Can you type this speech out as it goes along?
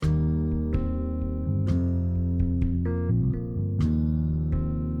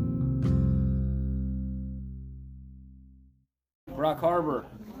Rock Harbor.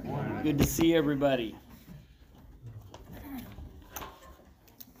 Good to see everybody.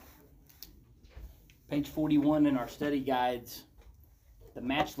 Page 41 in our study guides, the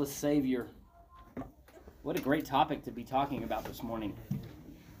matchless Savior. What a great topic to be talking about this morning.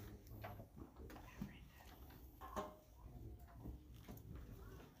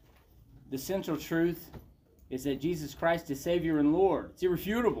 The central truth is that Jesus Christ is Savior and Lord. It's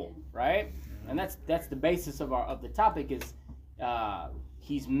irrefutable, right? And that's the basis of the topic is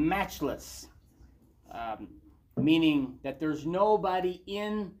He's matchless, meaning that there's nobody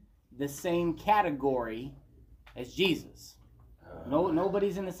in the same category as Jesus.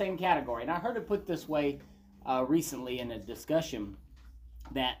 Nobody's in the same category. And I heard it put this way recently in a discussion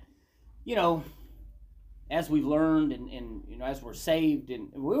that, as we've learned and as we're saved,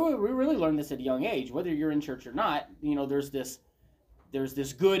 and we really learned this at a young age, whether you're in church or not, there's this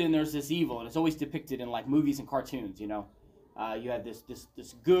good and there's this evil, and it's always depicted in like movies and cartoons. You have this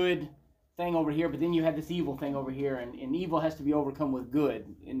good thing over here, but then you have this evil thing over here, and evil has to be overcome with good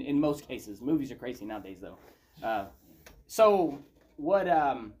in most cases. Movies are crazy nowadays, though. So what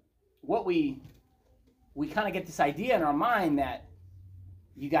we kind of get this idea in our mind that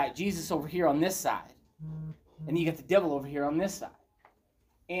you got Jesus over here on this side, and you got the devil over here on this side.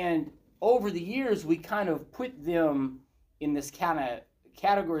 And over the years, we kind of put them in this kind of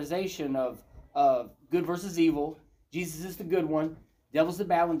categorization of good versus evil. Jesus is the good one. Devil's the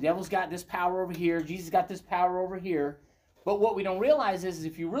bad one. The devil's got this power over here. Jesus got this power over here. But what we don't realize is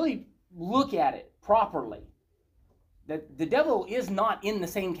if you really look at it properly, that the devil is not in the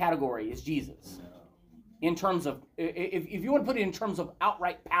same category as Jesus. In terms of, if you want to put it in terms of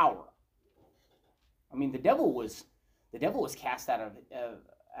outright power. I mean, the devil was cast out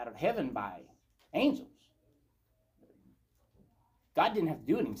of heaven by angels. God didn't have to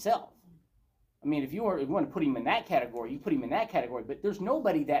do it himself. I mean, if you want to put him in that category, you put him in that category. But there's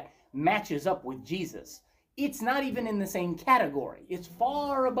nobody that matches up with Jesus. It's not even in the same category. It's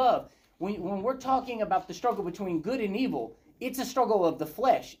far above. When we're talking about the struggle between good and evil, it's a struggle of the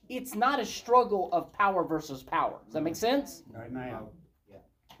flesh. It's not a struggle of power versus power. Does that make sense? Amen.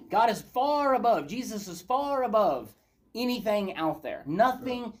 God is far above. Jesus is far above anything out there.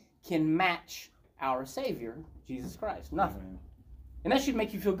 Nothing can match our Savior, Jesus Christ. Nothing. Amen. And that should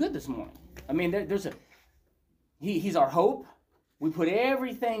make you feel good this morning. I mean, He's our hope. We put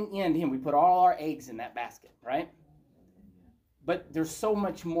everything into Him. We put all our eggs in that basket, right? But there's so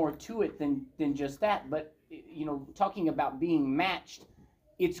much more to it than just that. But, talking about being matched,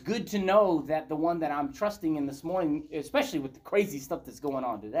 it's good to know that the one that I'm trusting in this morning, especially with the crazy stuff that's going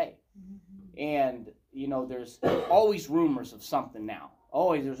on today. And, there's always rumors of something now.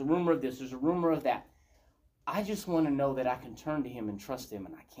 Always there's a rumor of this, there's a rumor of that. I just want to know that I can turn to Him and trust Him,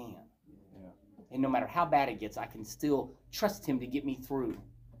 and I can. Yeah. And no matter how bad it gets, I can still trust Him to get me through.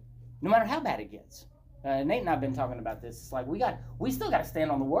 No matter how bad it gets. Nate and I have been talking about this. It's like we still got to stand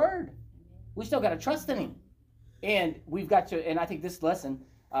on the Word. We still got to trust in Him. And we've got to, and I think this lesson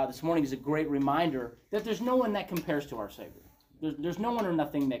this morning is a great reminder that there's no one that compares to our Savior. There's no one or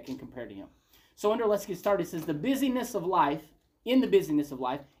nothing that can compare to Him. So let's get started. It says, in the busyness of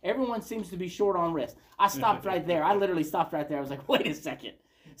life, everyone seems to be short on rest. I stopped right there. I literally stopped right there. I was like, wait a second.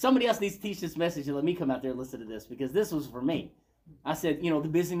 Somebody else needs to teach this message and let me come out there and listen to this because this was for me. I said, the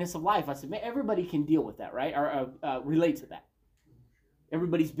busyness of life. I said, man, everybody can deal with that, right? Or relate to that.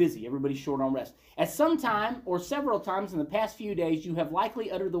 Everybody's busy. Everybody's short on rest. At some time or several times in the past few days, you have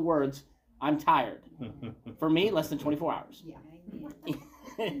likely uttered the words, I'm tired. For me, less than 24 hours. Yeah.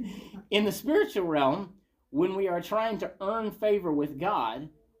 In the spiritual realm, when we are trying to earn favor with God,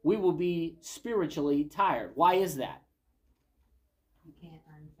 we will be spiritually tired. Why is that? You can't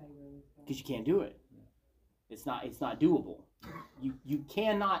earn favor with God. Because you can't do it. It's not doable. You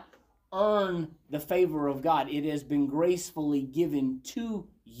cannot earn the favor of God. It has been gracefully given to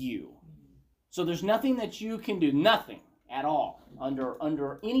you. So there's nothing that you can do, nothing at all,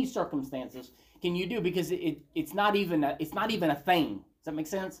 under any circumstances can you do, because it's not even a thing. Does that make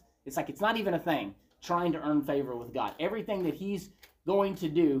sense? It's like it's not even a thing. Trying to earn favor with God. Everything that He's going to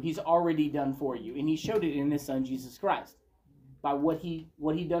do, He's already done for you. And He showed it in His Son, Jesus Christ. By what He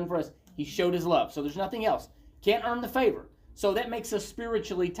done for us, He showed His love. So there's nothing else. Can't earn the favor. So that makes us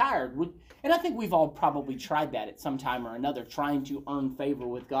spiritually tired. And I think we've all probably tried that at some time or another, trying to earn favor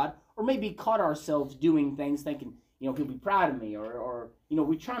with God. Or maybe caught ourselves doing things thinking, He'll be proud of me. Or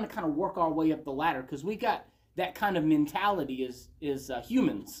we're trying to kind of work our way up the ladder. Because we got that kind of mentality as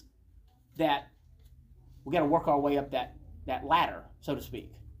humans that we got to work our way up that ladder, so to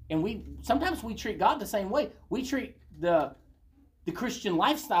speak. And sometimes we treat God the same way. We treat the Christian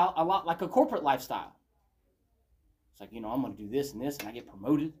lifestyle a lot like a corporate lifestyle. like, I'm going to do this and this, and I get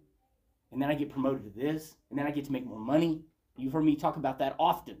promoted. And then I get promoted to this, and then I get to make more money. You've heard me talk about that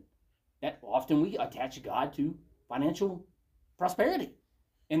often. That often we attach God to financial prosperity.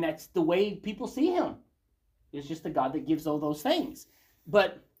 And that's the way people see him. It's just the God that gives all those things.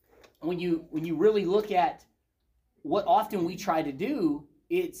 But when you really look at what often we try to do,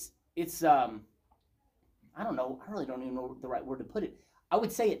 it's I don't know, I really don't even know the right word to put it. I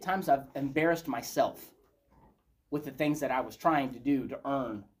would say at times I've embarrassed myself with the things that I was trying to do to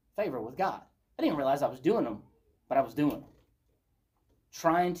earn favor with God. I didn't realize I was doing them, but I was doing them.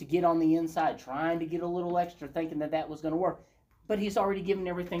 Trying to get on the inside, trying to get a little extra, thinking that was going to work. But he's already given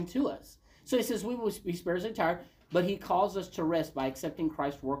everything to us. So he says we will be spiritually tired, but he calls us to rest by accepting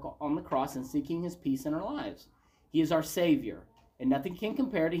Christ's work on the cross and seeking his peace in our lives. He is our Savior, and nothing can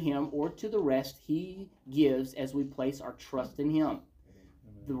compare to him or to the rest he gives as we place our trust in him.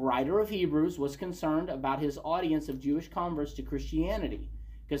 The writer of Hebrews was concerned about his audience of Jewish converts to Christianity.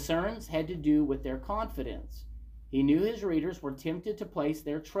 Concerns had to do with their confidence. He knew his readers were tempted to place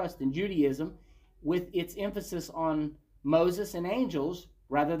their trust in Judaism with its emphasis on Moses and angels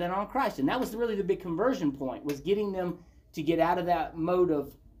rather than on Christ. And that was really the big conversion point, was getting them to get out of that mode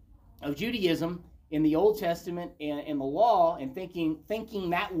of Judaism in the Old Testament and in the law, and thinking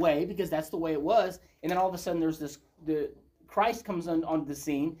that way because that's the way it was. And then all of a sudden there's Christ comes on the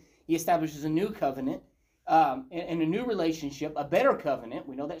scene. He establishes a new covenant and a new relationship, a better covenant.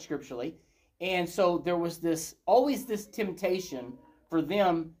 We know that scripturally. And so there was always this temptation for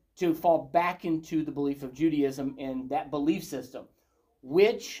them to fall back into the belief of Judaism and that belief system,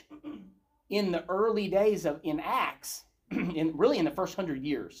 which in the early days in Acts, really in the first 100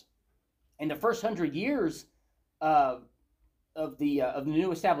 years, in the first 100 years of the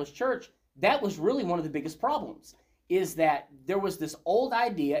new established church, that was really one of the biggest problems, is that there was this old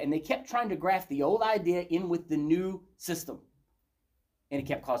idea, and they kept trying to graft the old idea in with the new system, and it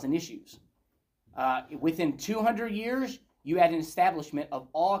kept causing issues. Within 200 years, you had an establishment of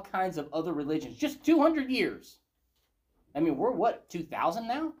all kinds of other religions. Just 200 years. I mean, we're what, 2,000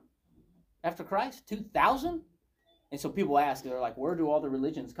 now? After Christ? 2,000? And so people ask, they're like, where do all the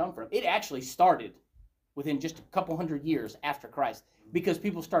religions come from? It actually started within just a couple hundred years after Christ, because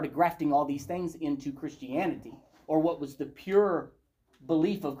people started grafting all these things into Christianity, or what was the pure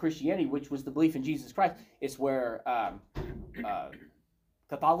belief of Christianity, which was the belief in Jesus Christ. It's where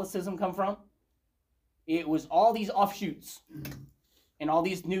Catholicism come from. It was all these offshoots and all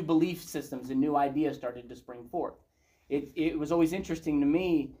these new belief systems and new ideas started to spring forth. It was always interesting to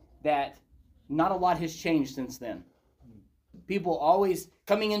me that not a lot has changed since then. People always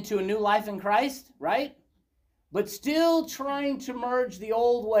coming into a new life in Christ, right? But still trying to merge the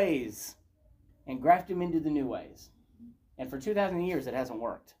old ways and graft them into the new ways. And for 2,000 years, it hasn't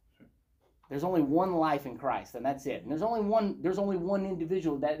worked. There's only one life in Christ, and that's it. And there's only one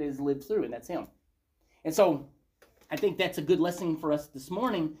individual that is lived through, and that's him. And so I think that's a good lesson for us this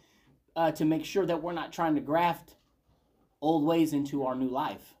morning, to make sure that we're not trying to graft old ways into our new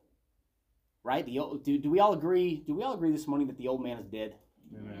life. Right? Do we all agree? Do we all agree this morning that the old man is dead?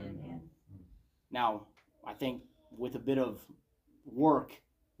 Amen. Now, I think with a bit of work,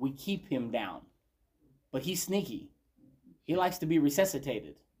 we keep him down. But he's sneaky. He likes to be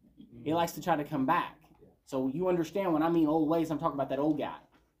resuscitated. He likes to try to come back. So you understand when I mean old ways, I'm talking about that old guy.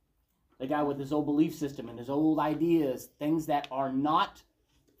 The guy with his old belief system and his old ideas, things that are not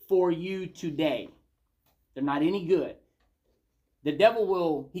for you today. They're not any good. The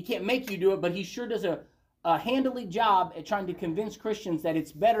devil he can't make you do it, but he sure does a handily job at trying to convince Christians that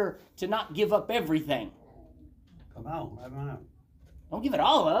it's better to not give up everything. Come on, come on. Don't give it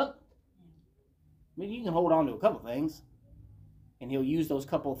all up. I mean, you can hold on to a couple things, and he'll use those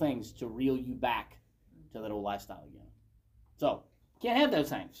couple things to reel you back to that old lifestyle again. So, can't have those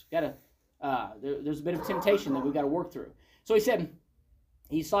things. There's a bit of temptation that we've got to work through. So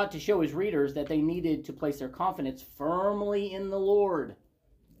he sought to show his readers that they needed to place their confidence firmly in the Lord.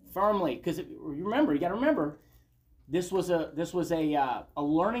 Firmly. Because you got to remember, this was a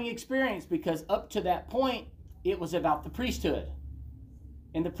learning experience, because up to that point, it was about the priesthood.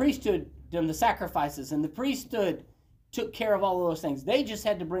 And the priesthood done the sacrifices, and the priesthood took care of all of those things. They just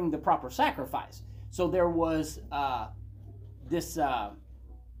had to bring the proper sacrifice. So there was this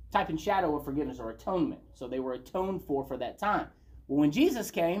type and shadow of forgiveness, or atonement. So they were atoned for that time. Well, when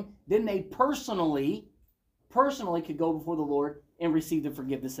Jesus came, then they personally could go before the Lord and receive the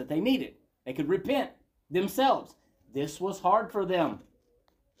forgiveness that they needed. They could repent themselves. This was hard for them.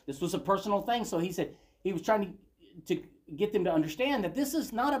 This was a personal thing. So he said he was trying to get them to understand that this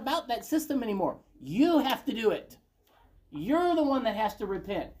is not about that system anymore. You have to do it. You're the one that has to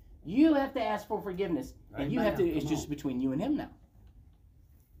repent. You have to ask for forgiveness, and you have to. Amen. It's Come just on. between you and him now.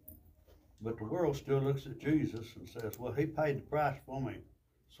 But the world still looks at Jesus and says, well, he paid the price for me,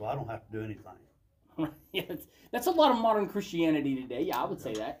 so I don't have to do anything. Yeah, that's a lot of modern Christianity today. Yeah, I would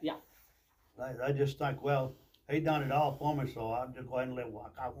say that. Yeah. They just think, well, he done it all for me, so I'll just go ahead and live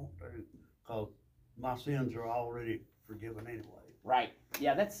like I want to, because my sins are already forgiven anyway. Right.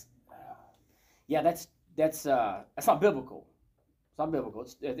 Yeah, that's not biblical. It's not biblical.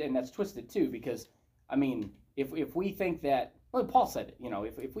 And that's twisted too, because I mean, if we think that, well, Paul said it. You know,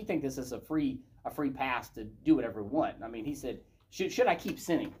 if we think this is a free pass to do whatever we want. I mean, he said, should I keep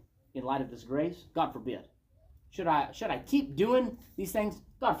sinning in light of this grace? God forbid. Should I keep doing these things?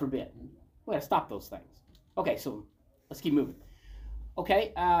 God forbid. We gotta stop those things. Okay, so let's keep moving.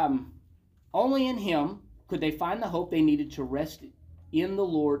 Okay, only in him could they find the hope they needed to rest in the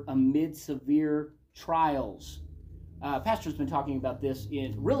Lord amid severe trials. Pastor's been talking about this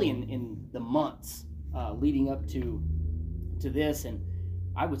in the months leading up to this, and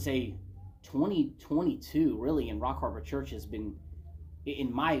I would say 2022 really in Rock Harbor Church has been,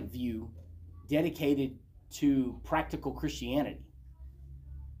 in my view, dedicated to practical Christianity.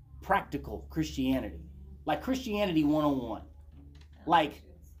 Practical Christianity. Like Christianity 101. Like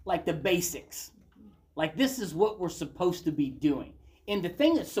the basics. Like this is what we're supposed to be doing. And the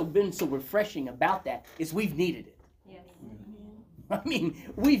thing that's been so refreshing about that is we've needed it. Yes. I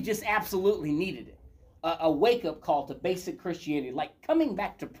mean, we've just absolutely needed it. A wake-up call to basic Christianity, like coming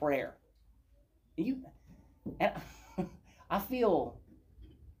back to prayer. And I feel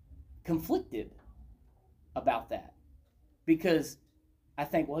conflicted about that, because I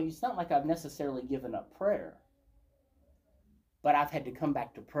think, well, it's not like I've necessarily given up prayer, but I've had to come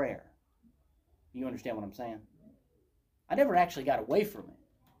back to prayer. You understand what I'm saying? I never actually got away from it,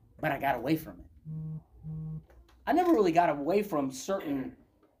 but I got away from it. I never really got away from certain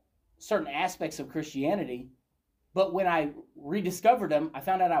aspects of Christianity, but when I rediscovered them, I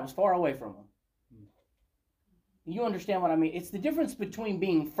found out I was far away from them. You understand what I mean? It's the difference between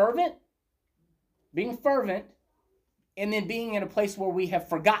being fervent, and then being in a place where we have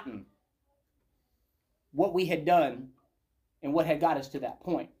forgotten what we had done and what had got us to that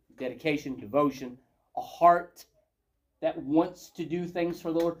point. Dedication, devotion, a heart that wants to do things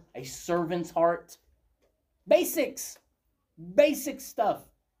for the Lord, a servant's heart. Basic stuff.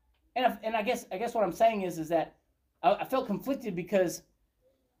 And I guess what I'm saying is that I felt conflicted, because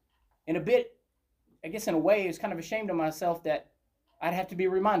in a way, I was kind of ashamed of myself that I'd have to be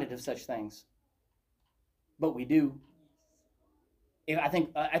reminded of such things. But we do. I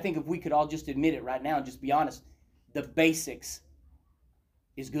think if we could all just admit it right now and just be honest, the basics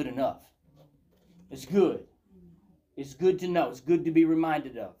is good enough. It's good. It's good to know. It's good to be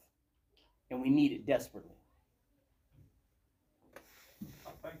reminded of. And we need it desperately.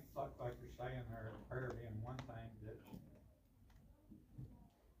 I think, like you're saying there, prayer being one thing, that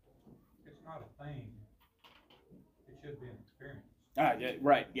it's not a thing. It should be an experience. Yeah,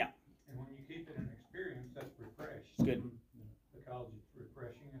 right, yeah. And when you keep it an experience, that's refreshed. It's good. Because it's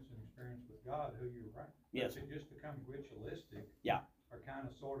refreshing. It's an experience with God, who you're right. Yes. If it just becomes ritualistic, Yeah. or kind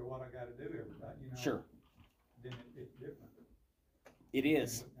of sort of what I got to do every day, Sure. then it's different. It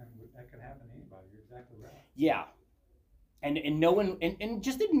is. And that can happen to anybody. You're exactly right. Yeah. And knowing and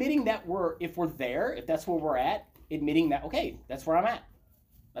just admitting that if we're there, if that's where we're at, admitting that, okay, that's where I'm at.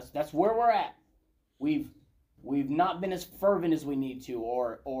 That's where we're at. We've not been as fervent as we need to,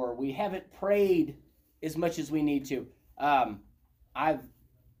 or we haven't prayed as much as we need to. I've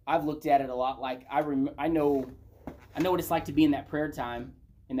looked at it a lot like I know what it's like to be in that prayer time,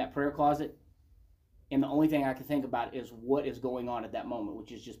 in that prayer closet, and the only thing I can think about is what is going on at that moment,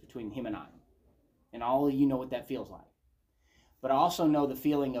 which is just between him and I. And all of you know what that feels like. But I also know the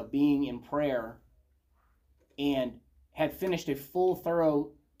feeling of being in prayer and had finished a full,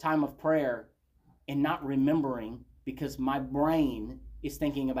 thorough time of prayer and not remembering because my brain is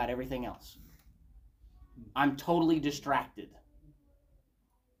thinking about everything else. I'm totally distracted.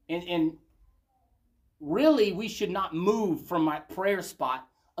 And really, we should not move from my prayer spot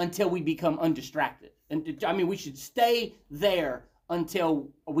until we become undistracted. And I mean, we should stay there until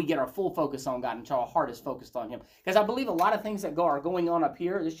we get our full focus on God, until our heart is focused on him. Because I believe a lot of things that are going on up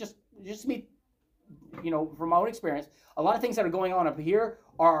here, it's just me, from my own experience, a lot of things that are going on up here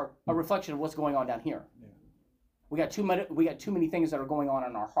are a reflection of what's going on down here. Yeah. We got too many things that are going on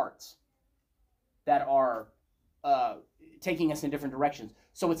in our hearts that are taking us in different directions.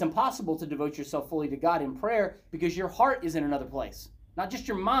 So it's impossible to devote yourself fully to God in prayer because your heart is in another place. Not just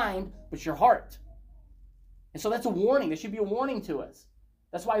your mind, but your heart. And so that's a warning. There should be a warning to us.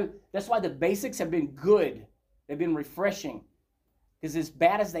 That's why the basics have been good. They've been refreshing. Because as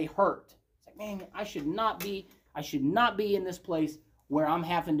bad as they hurt, it's like, man, I should not be in this place where I'm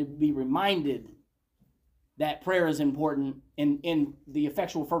having to be reminded that prayer is important, and the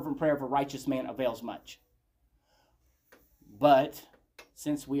effectual fervent prayer of a righteous man avails much. But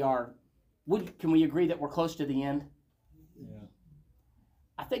since can we agree that we're close to the end? Yeah.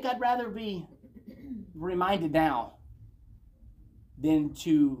 I think I'd rather be reminded now than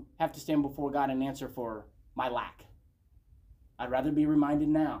to have to stand before God and answer for my lack. I'd rather be reminded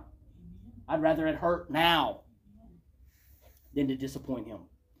now. I'd rather it hurt now than to disappoint him.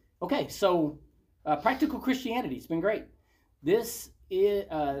 Okay, so practical Christianity. It's been great. This is,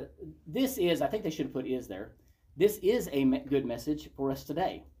 I think they should have put is there. This is a good message for us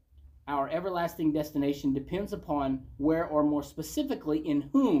today. Our everlasting destination depends upon where, or more specifically, in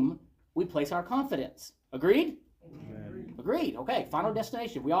whom we place our confidence. Agreed? Amen. Agreed. Okay, final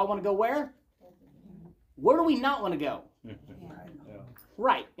destination. We all want to go where? Where do we not want to go? Yeah.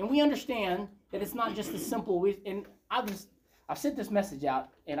 Right, and we understand that it's not just as simple. I've sent this message out,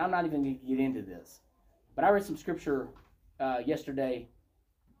 and I'm not even going to get into this, but I read some scripture yesterday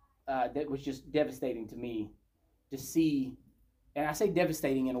that was just devastating to me to see, and I say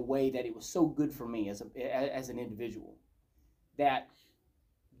devastating in a way that it was so good for me as an individual, that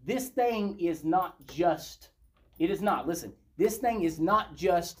this thing is not just, listen, this thing is not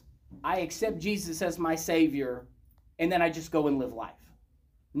just, I accept Jesus as my Savior, and then I just go and live life.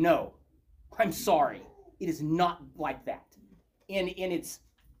 No, I'm sorry. It is not like that. And it's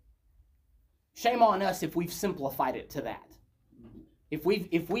shame on us if we've simplified it to that. If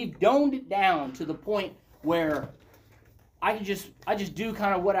we've doned it down to the point where I just do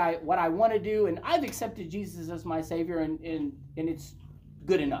kind of what I want to do, and I've accepted Jesus as my Savior, and it's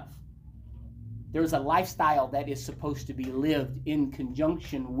good enough. There's a lifestyle that is supposed to be lived in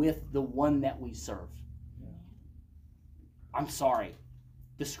conjunction with the one that we serve. I'm sorry.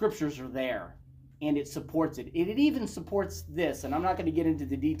 The scriptures are there, and it supports it. It even supports this, and I'm not going to get into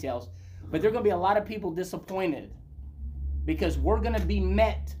the details, but there are going to be a lot of people disappointed because we're going to be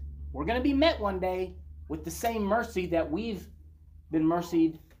met one day with the same mercy that we've been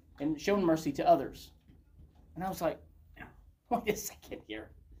mercied and shown mercy to others. And I was like, wait a second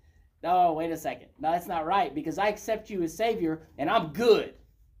here. No, wait a second. No, that's not right, because I accept you as Savior, and I'm good.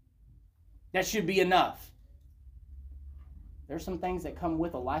 That should be enough. There's some things that come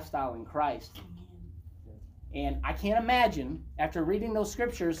with a lifestyle in Christ. And I can't imagine, after reading those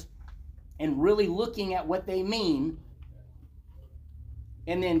scriptures and really looking at what they mean,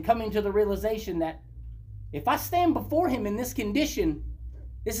 and then coming to the realization that if I stand before him in this condition,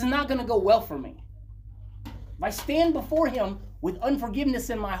 this is not going to go well for me. If I stand before him with unforgiveness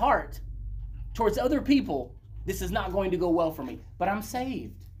in my heart towards other people, this is not going to go well for me. But I'm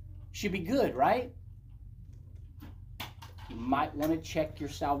saved. Should be good, right? You might want to check your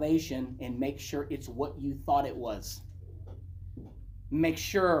salvation and make sure it's what you thought it was. Make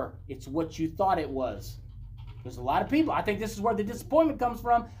sure it's what you thought it was. There's a lot of people. I think this is where the disappointment comes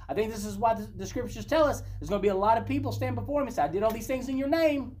from. I think this is why the scriptures tell us there's going to be a lot of people stand before him and say, I did all these things in your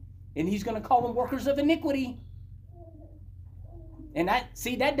name. And he's going to call them workers of iniquity. And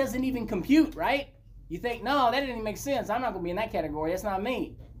that doesn't even compute, right? You think, no, that didn't even make sense. I'm not going to be in that category. That's not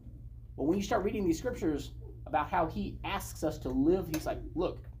me. But when you start reading these scriptures about how he asks us to live, he's like,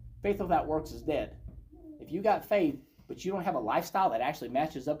 look, faith without works is dead. If you got faith, but you don't have a lifestyle that actually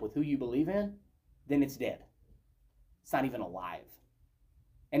matches up with who you believe in, then it's dead. It's not even alive.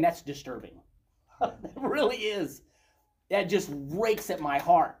 And that's disturbing. It really is. That just rakes at my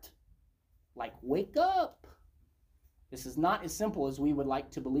heart. Like, wake up. This is not as simple as we would like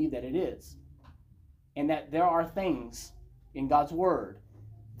to believe that it is. And that there are things in God's Word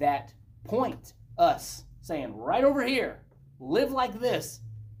that point us saying, right over here, live like this.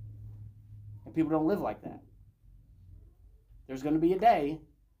 And people don't live like that. There's going to be a day,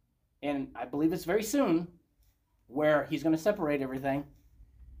 and I believe it's very soon, where he's going to separate everything,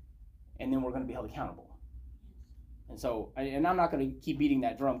 and then we're going to be held accountable. And so, and I'm not going to keep beating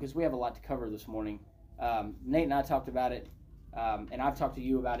that drum because we have a lot to cover this morning. Nate and I talked about it, and I've talked to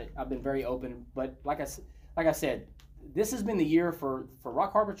you about it. I've been very open, but like I said, this has been the year for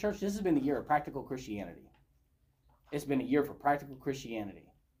Rock Harbor Church. This has been the year of practical Christianity. It's been a year for practical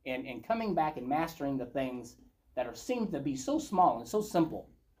Christianity, and coming back and mastering the things that seem to be so small and so simple,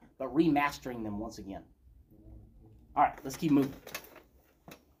 but remastering them once again. All right, let's keep moving.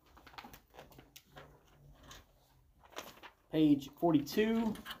 Page 42.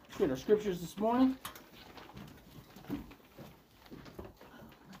 Let's get our scriptures this morning.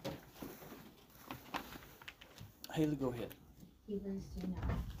 Haley, go ahead. Hebrews 2:9.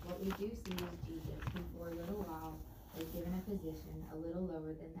 What we do see is Jesus, who for a little while was given up position a little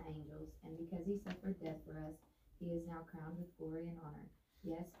lower than the angels, and because he suffered death for us, he is now crowned with glory and honor.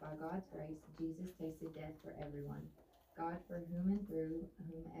 Yes, by God's grace, Jesus tasted death for everyone. God, for whom and through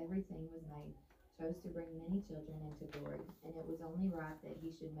whom everything was made, chose to bring many children into glory, and it was only right that he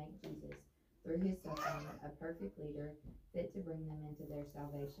should make Jesus, through his suffering, a perfect leader, fit to bring them into their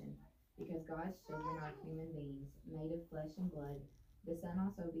salvation. Because God's children are human beings, made of flesh and blood, the Son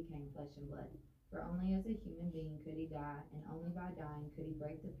also became flesh and blood. For only as a human being could he die, and only by dying could he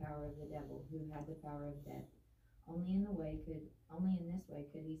break the power of the devil, who had the power of death. Only in this way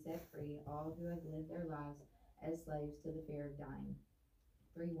could he set free all who have lived their lives as slaves to the fear of dying.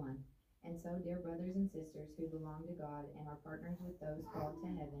 3:1. And so, dear brothers and sisters who belong to God and are partners with those called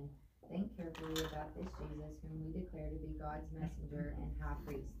to heaven, think carefully about this Jesus, whom we declare to be God's messenger and high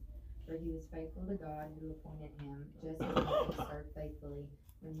priest. For he was faithful to God who appointed him, just as Moses served faithfully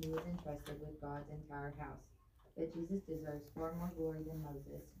when he was entrusted with God's entire house. But Jesus deserves far more glory than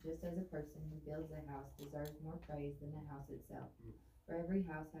Moses, just as a person who builds a house deserves more praise than the house itself. For every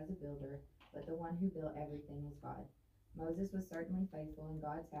house has a builder, but the one who built everything is God. Moses was certainly faithful in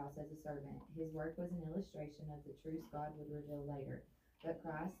God's house as a servant. His work was an illustration of the truths God would reveal later. But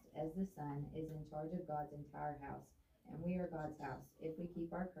Christ, as the Son, is in charge of God's entire house, and we are God's house, if we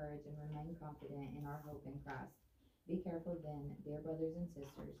keep our courage and remain confident in our hope in Christ. Be careful then, dear brothers and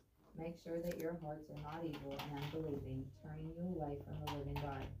sisters. Make sure that your hearts are not evil and unbelieving, turning you away from the living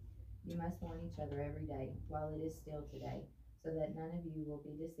God. You must warn each other every day, while it is still today, so that none of you will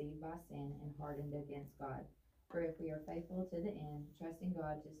be deceived by sin and hardened against God. For if we are faithful to the end, trusting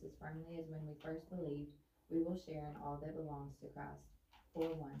God just as firmly as when we first believed, we will share in all that belongs to Christ.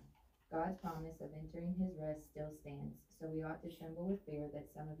 4:1. God's promise of entering his rest still stands, so we ought to tremble with fear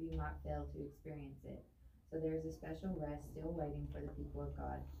that some of you might fail to experience it. So there is a special rest still waiting for the people of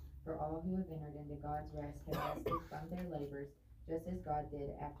God. For all who have entered into God's rest have rested from their labors, just as God did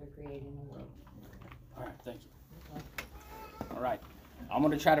after creating the world. All right, thank you. All right, I'm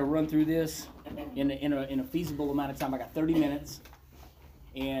going to try to run through this in a feasible amount of time. I got 30 minutes,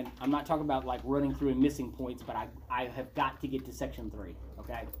 and I'm not talking about like running through and missing points, but I have got to get to section 3.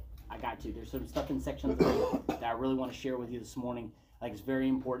 Okay, I got to. There's some stuff in section 3 that I really want to share with you this morning. Like it's very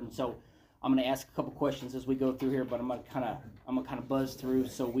important. So I'm going to ask a couple questions as we go through here, but I'm going to kind of buzz through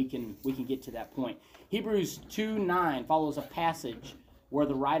so we can get to that point. Hebrews 2:9 follows a passage where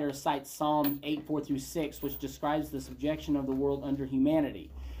the writer cites Psalm 8:4-6, which describes the subjection of the world under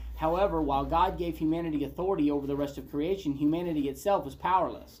humanity. However, while God gave humanity authority over the rest of creation, humanity itself is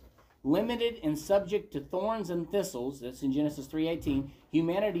powerless. Limited and subject to thorns and thistles, that's in Genesis 3:18,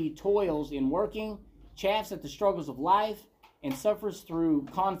 humanity toils in working, chafes at the struggles of life, and suffers through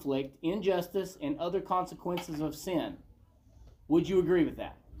conflict, injustice, and other consequences of sin. Would you agree with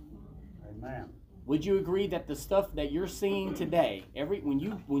that? Amen. Would you agree that the stuff that you're seeing today,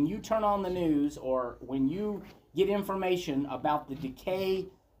 when you turn on the news or when you get information about the decay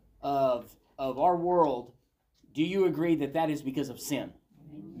of our world, do you agree that that is because of sin?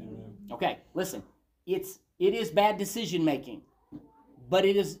 Okay, listen. It is bad decision making, but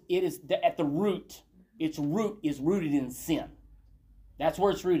it is at the root. Its root is rooted in sin. That's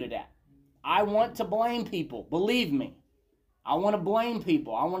where it's rooted at. I want to blame people. Believe me. I want to blame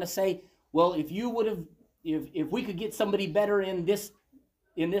people. I want to say, well, if we could get somebody better in this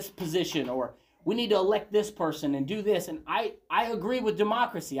position, or we need to elect this person and do this. And I agree with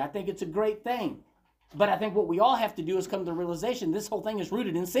democracy. I think it's a great thing. But I think what we all have to do is come to the realization this whole thing is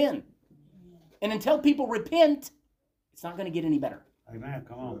rooted in sin. And until people repent, it's not going to get any better. Amen.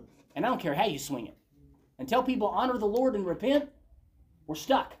 Come on. And I don't care how you swing it. Until people honor the Lord and repent, we're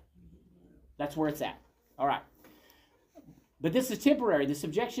stuck. That's where it's at. All right. But this is temporary. The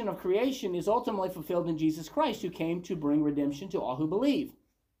subjection of creation is ultimately fulfilled in Jesus Christ, who came to bring redemption to all who believe.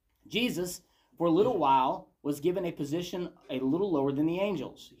 Jesus, for a little while, was given a position a little lower than the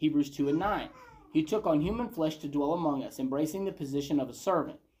angels. Hebrews 2:9. He took on human flesh to dwell among us, embracing the position of a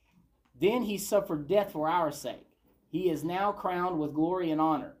servant. Then he suffered death for our sake. He is now crowned with glory and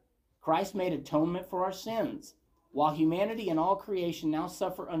honor. Christ made atonement for our sins, while humanity and all creation now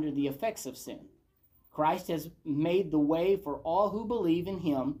suffer under the effects of sin. Christ has made the way for all who believe in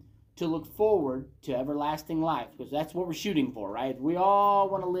him to look forward to everlasting life, because that's what we're shooting for, right? We all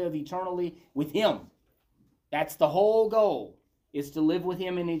want to live eternally with him. That's the whole goal, is to live with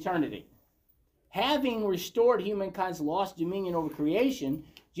him in eternity. Having restored humankind's lost dominion over creation,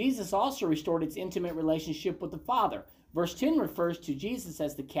 Jesus also restored its intimate relationship with the Father. Verse 10 refers to Jesus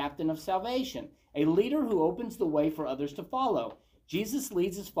as the captain of salvation, a leader who opens the way for others to follow. Jesus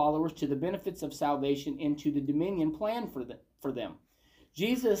leads his followers to the benefits of salvation and to the dominion plan for them.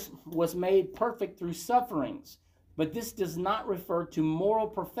 Jesus was made perfect through sufferings, But this does not refer to moral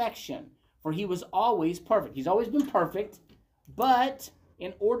perfection, for he was always perfect. He's always been perfect, but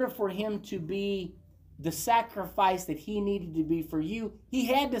in order for him to be the sacrifice that he needed to be for you, he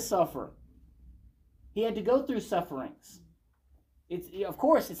had to suffer. He had to go through sufferings. Of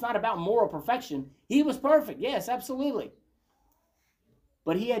course, it's not about moral perfection. He was perfect, yes, absolutely.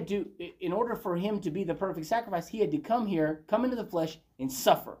 But he had to, in order for him to be the perfect sacrifice, he had to come here, come into the flesh, and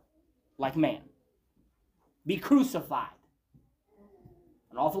suffer like man. Be crucified.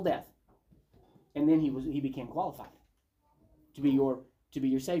 An awful death. And then he became qualified to be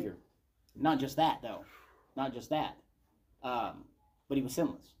your Savior. Not just that, though. Not just that. But he was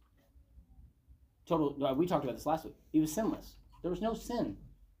sinless. We talked about this last week. He was sinless. There was no sin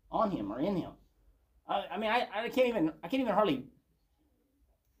on him or in him. I can't even hardly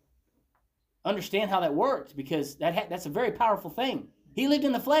understand how that works, because that's a very powerful thing. He lived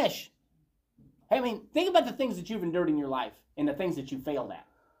in the flesh. Think about the things that you've endured in your life and the things that you failed at.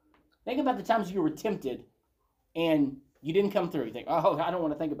 Think about the times you were tempted and you didn't come through. You think, oh, I don't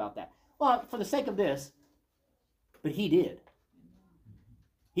want to think about that. Well, for the sake of this, but he did.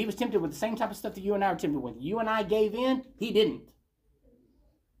 He was tempted with the same type of stuff that you and I are tempted with. You and I gave in, he didn't.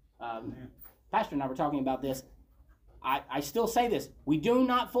 Pastor and I were talking about this. I still say this. We do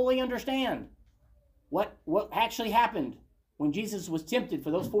not fully understand what actually happened when Jesus was tempted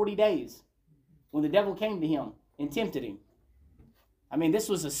for those 40 days, when the devil came to him and tempted him. This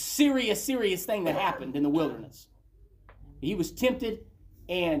was a serious, serious thing that happened in the wilderness. He was tempted,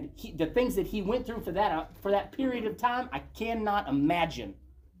 and the things that he went through for that period of time, I cannot imagine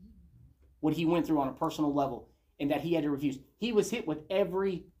what he went through on a personal level, and that he had to refuse. He was hit with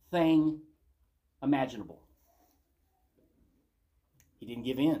everything imaginable. He didn't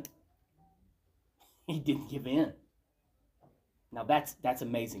give in. He didn't give in. Now that's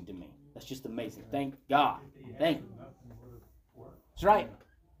amazing to me. That's just amazing. Thank God. Thank you. That's right.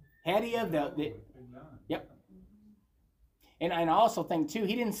 Had he of yep. And I also think too,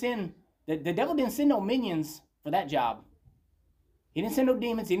 he didn't send the devil didn't send no minions for that job. He didn't send no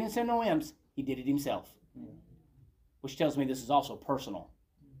demons. He didn't send no imps. He did it himself, which tells me this is also personal.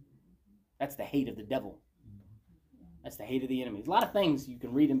 That's the hate of the devil. That's the hate of the enemy. There's a lot of things you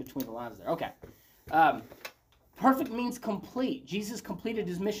can read in between the lines there. Okay. Perfect means complete. Jesus completed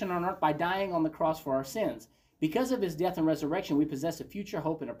his mission on earth by dying on the cross for our sins. Because of his death and resurrection, we possess a future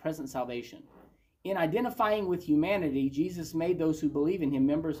hope and a present salvation. In identifying with humanity, Jesus made those who believe in him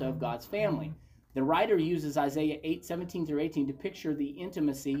members of God's family. The writer uses Isaiah 8:17-18 to picture the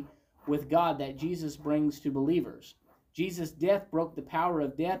intimacy with God that Jesus brings to believers. Jesus' death broke the power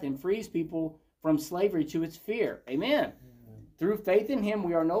of death and frees people from slavery to its fear. Amen. Through faith in him,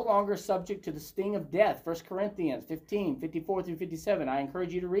 we are no longer subject to the sting of death. 1 Corinthians 15:54-57. I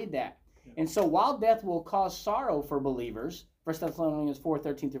encourage you to read that. And so while death will cause sorrow for believers, 1 Thessalonians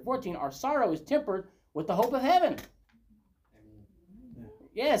 4:13-14, our sorrow is tempered with the hope of heaven.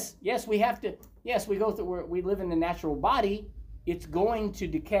 Yes, we have to. Yes, we go through. We live in the natural body. It's going to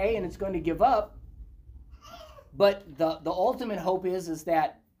decay and it's going to give up. But the ultimate hope is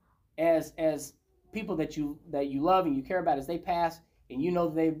that as people that you love and you care about, as they pass and you know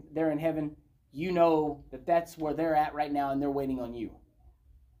they're in heaven, you know that that's where they're at right now and they're waiting on you.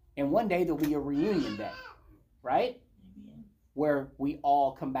 And one day there'll be a reunion day, right? Where we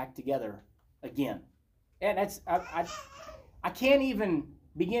all come back together again. And that's I can't even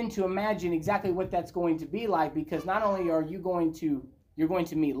begin to imagine exactly what that's going to be like, because not only are you're going to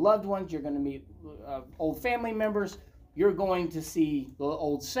meet loved ones, you're going to meet old family members, you're going to see the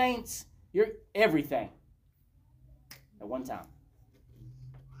old saints, you're everything at one time.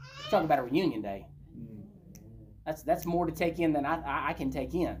 Talk about a reunion day. That's more to take in than I can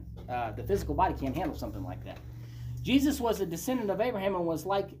take in. The physical body can't handle something like that. Jesus was a descendant of Abraham and was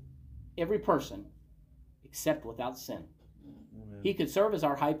like every person, except without sin. He could serve as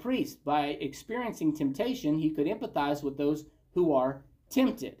our high priest. By experiencing temptation, he could empathize with those who are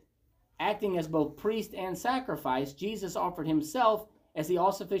tempted. Acting as both priest and sacrifice, Jesus offered himself as the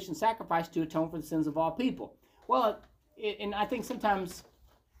all-sufficient sacrifice to atone for the sins of all people. Well, and I think sometimes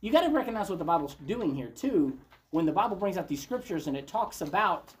you got to recognize what the Bible's doing here too. When the Bible brings out these scriptures and it talks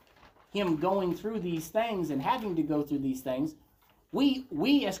about him going through these things and having to go through these things,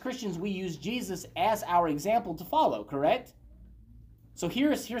 we as Christians, we use Jesus as our example to follow, correct? So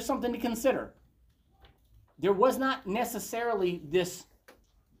here's something to consider. There was not necessarily this,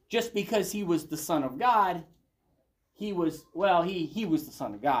 just because he was the Son of God, he was the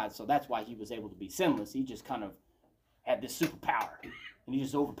Son of God, so that's why he was able to be sinless. He just kind of had this superpower, and he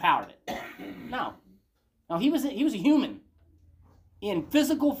just overpowered it. No, he was a human in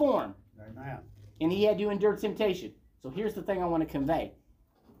physical form. Amen. and he had to endure temptation. So here's the thing I want to convey.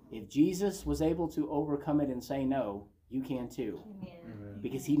 If Jesus was able to overcome it and say no, you can too. Amen.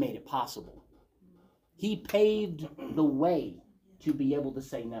 Because he made it possible. He paved the way to be able to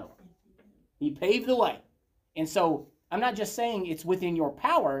say no. He paved the way. And so I'm not just saying it's within your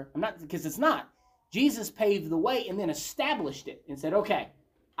power. I'm not, because it's not. Jesus paved the way and then established it and said, okay,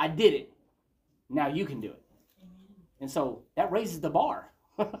 I did it. Now you can do it. And so that raises the bar.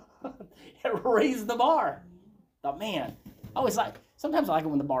 It raised the bar. Thought, man, sometimes I like it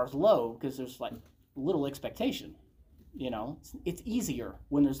when the bar is low because there's like little expectation. You know, it's easier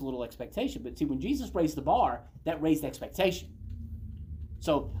when there's little expectation. But see, when Jesus raised the bar, that raised expectation.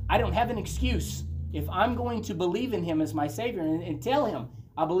 So I don't have an excuse. If I'm going to believe in him as my Savior and tell him,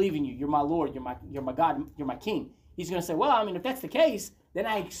 I believe in you, you're my Lord, you're my God, you're my King. He's going to say, well, I mean, if that's the case, then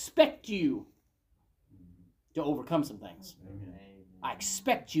I expect you to overcome some things. Amen. I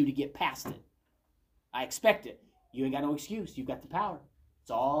expect you to get past it. I expect it. You ain't got no excuse. You've got the power.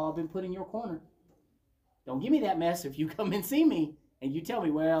 It's all been put in your corner. Don't give me that mess if you come and see me and you tell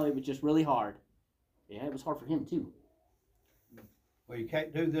me, well, it was just really hard. Yeah, it was hard for him too. Well, you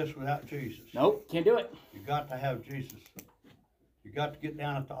can't do this without Jesus. Nope, can't do it. You got to have Jesus. You got to get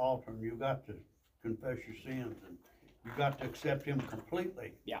down at the altar and you got to confess your sins and you got to accept him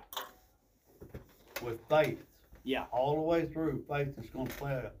completely. Yeah. With faith. Yeah. All the way through, faith is going to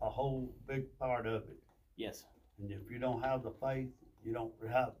play a whole big part of it. Yes. And if you don't have the faith, you don't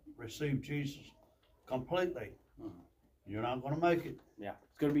receive Jesus completely, you're not going to make it. Yeah.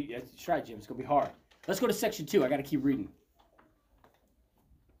 It's going to be, that's right, Jim. It's going to be hard. Let's go to section 2. I got to keep reading.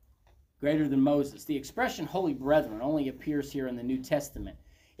 Greater than Moses. The expression holy brethren only appears here in the New Testament.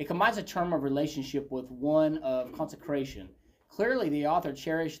 It combines a term of relationship with one of consecration. Clearly, the author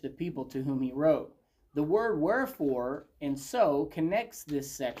cherished the people to whom he wrote. The word wherefore and so connects this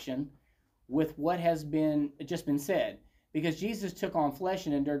section with what has just been said. Because Jesus took on flesh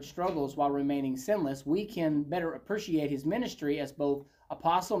and endured struggles while remaining sinless, we can better appreciate his ministry as both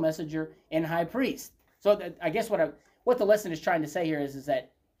apostle, messenger, and high priest. So I guess what the lesson is trying to say here is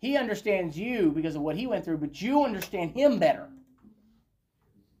that he understands you because of what he went through, but you understand him better.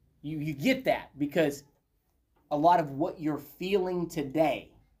 You get that because a lot of what you're feeling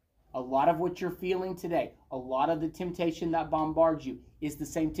today, a lot of the temptation that bombards you is the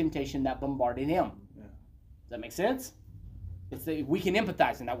same temptation that bombarded him. Yeah. Does that make sense? We can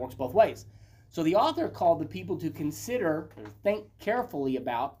empathize, and that works both ways. So the author called the people to consider or think carefully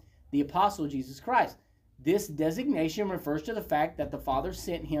about the apostle Jesus Christ. This designation refers to the fact that the Father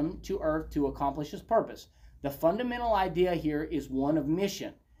sent him to earth to accomplish his purpose. The fundamental idea here is one of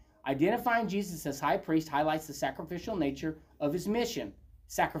mission. Identifying Jesus as high priest highlights the sacrificial nature of his mission.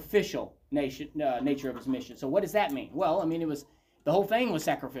 Nature of his mission. So what does that mean? Well, I mean, the whole thing was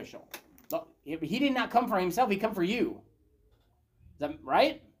sacrificial. He did not come for himself, he came for you. Is that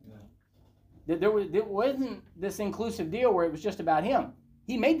right? Yeah. There wasn't this inclusive deal where it was just about him.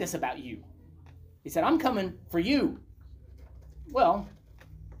 He made this about you. He said, I'm coming for you. Well,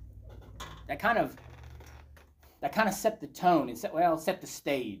 that kind of set the tone and set the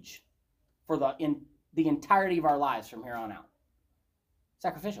stage for the entirety of our lives from here on out.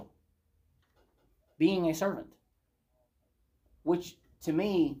 Sacrificial. Being a servant. Which, to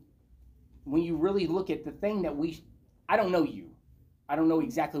me, when you really look at the thing that I don't know you. I don't know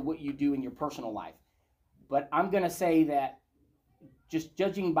exactly what you do in your personal life. But I'm going to say that just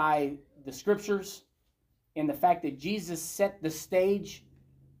judging by the scriptures and the fact that Jesus set the stage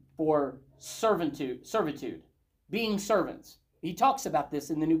for servitude, being servants. He talks about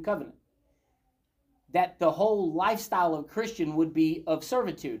this in the New Covenant. That the whole lifestyle of Christian would be of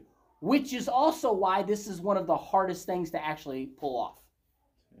servitude, which is also why this is one of the hardest things to actually pull off.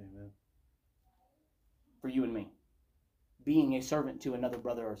 Amen. For you and me. Being a servant to another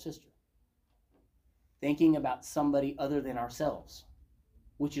brother or sister. Thinking about somebody other than ourselves,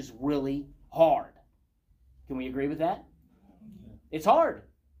 which is really hard. Can we agree with that? It's hard.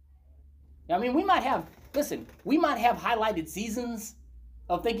 I mean, we might have highlighted seasons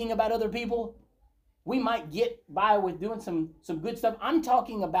of thinking about other people. We might get by with doing some good stuff. I'm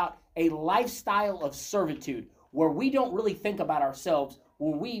talking about a lifestyle of servitude where we don't really think about ourselves,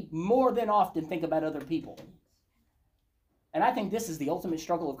 where we more than often think about other people. And I think this is the ultimate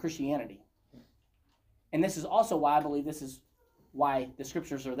struggle of Christianity. And this is also why I believe this is why the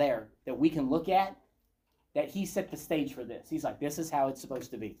scriptures are there, that we can look at, that he set the stage for this. He's like, this is how it's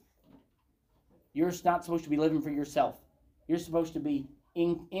supposed to be. You're not supposed to be living for yourself. You're supposed to be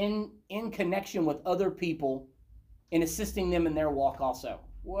in connection with other people and assisting them in their walk also.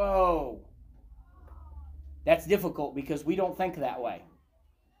 Whoa. That's difficult because we don't think that way.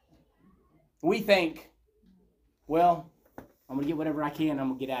 We think, well, I'm going to get whatever I can. I'm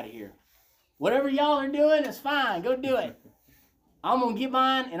going to get out of here. Whatever y'all are doing is fine. Go do it. I'm going to get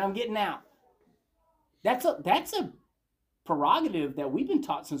mine and I'm getting out. That's a prerogative that we've been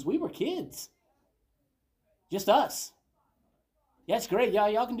taught since we were kids. Just us. Yeah, it's great.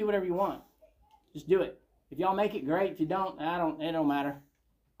 Y'all can do whatever you want. Just do it. If y'all make it, great. If you don't, it don't matter.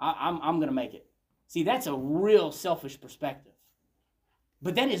 I'm going to make it. See, that's a real selfish perspective.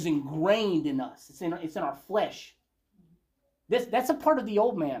 But that is ingrained in us. It's in our flesh. That's a part of the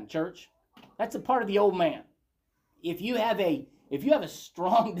old man, church. That's a part of the old man. If you have a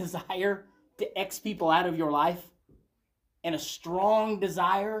strong desire to X people out of your life and a strong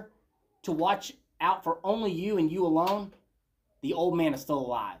desire to watch out for only you and you alone, the old man is still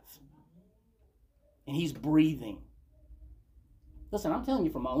alive. And he's breathing. Listen, I'm telling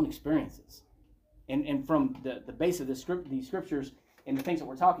you from my own experiences and from the base of these scriptures and the things that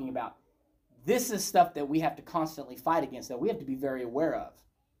we're talking about. This is stuff that we have to constantly fight against, that we have to be very aware of.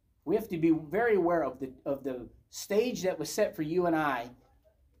 We have to be very aware of the stage that was set for you and I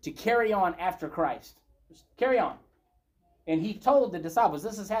to carry on after Christ. Just carry on. And he told the disciples,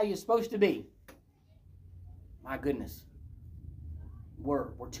 this is how you're supposed to be. My goodness. We're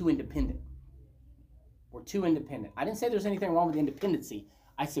too independent. We're too independent. I didn't say there's anything wrong with independency.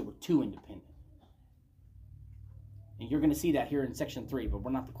 I said we're too independent. And you're going to see that here in section 3, but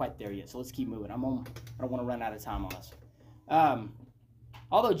we're not quite there yet, so let's keep moving. I don't want to run out of time on us.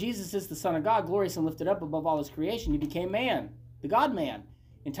 Although Jesus is the Son of God, glorious and lifted up above all his creation, he became man, the God-man,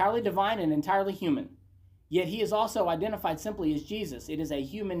 entirely divine and entirely human. Yet he is also identified simply as Jesus. It is a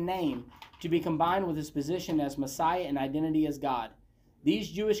human name to be combined with his position as Messiah and identity as God.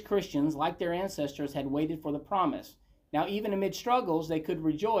 These Jewish Christians, like their ancestors, had waited for the promise. Now, even amid struggles, they could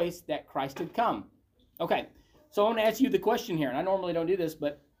rejoice that Christ had come. Okay, so I want to ask you the question here, and I normally don't do this,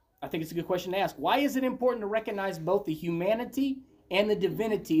 but I think it's a good question to ask. Why is it important to recognize both the humanity and the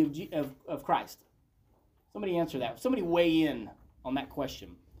divinity of Christ? Somebody answer that. Somebody weigh in on that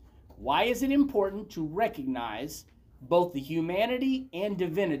question. Why is it important to recognize both the humanity and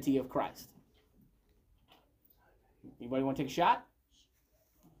divinity of Christ? Anybody want to take a shot?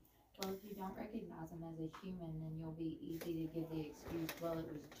 Well, if you don't recognize him as a human, then you'll be easy to give the excuse, well, it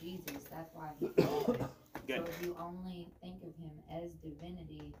was Jesus, that's why he did it. Good. So if you only think of him as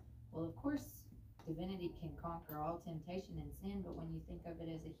divinity, well, of course, divinity can conquer all temptation and sin, but when you think of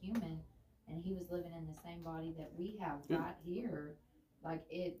it as a human, and he was living in the same body that we have right here, like,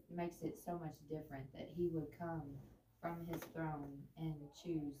 it makes it so much different that he would come from his throne and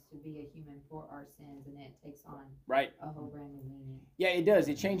choose to be a human for our sins, and it takes on a whole brand new meaning. Yeah, it does.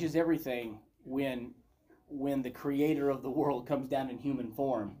 It changes everything when the creator of the world comes down in human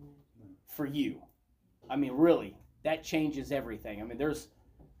form for you. I mean, really, that changes everything. I mean,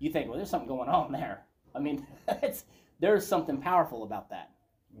 you think, well, there's something going on there. I mean, there's something powerful about that.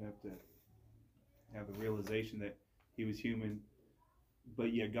 We have to have the realization that he was human,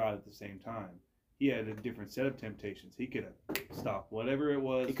 but yet God at the same time. He had a different set of temptations. He could have stopped whatever it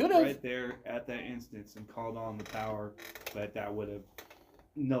was right there at that instance and called on the power, but that would have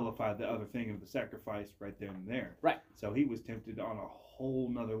nullified the other thing of the sacrifice right then and there. Right. So he was tempted on a whole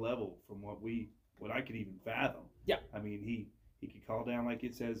nother level from what I could even fathom. Yeah. I mean, he could call down, like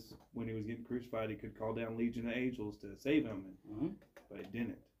it says, when he was getting crucified, he could call down legion of angels to save him, but it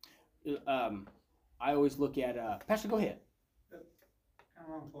didn't. I always look at, Pastor, go ahead.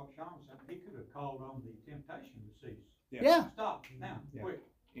 Kind of on what Sean said, he could have called on the temptation to cease. Yeah. Stop now, quick.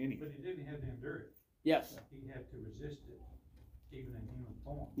 Anything. But he didn't have to endure it. Yes. He had to resist it, even in human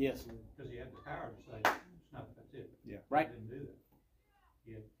form. Yes. Because he had the power to say, it's not, that's it. Yeah. Right. He didn't do that.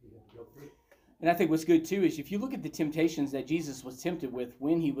 He had to go through it. And I think what's good too is if you look at the temptations that Jesus was tempted with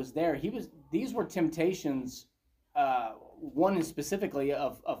when he was there, these were temptations, one is specifically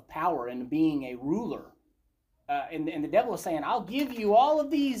of power and being a ruler. And the devil is saying, I'll give you all of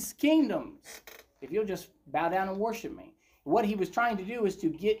these kingdoms if you'll just bow down and worship me. What he was trying to do is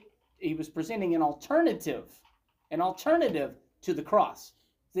he was presenting an alternative to the cross.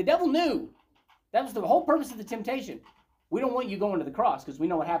 The devil knew. That was the whole purpose of the temptation. We don't want you going to the cross because we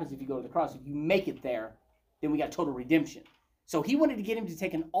know what happens if you go to the cross. If you make it there, then we got total redemption. So he wanted to get him to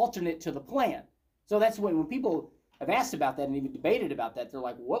take an alternate to the plan. So that's when people have asked about that and even debated about that, they're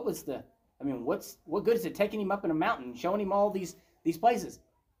like, what good is it taking him up in a mountain, showing him all these places?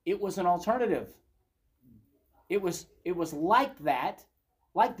 It was an alternative. It was like that,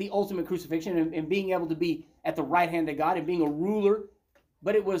 like the ultimate crucifixion and being able to be at the right hand of God and being a ruler,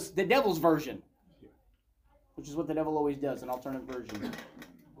 but it was the devil's version, which is what the devil always does, an alternate version.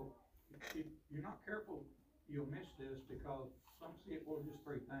 Well, if you're not careful, you'll miss this because some see it for just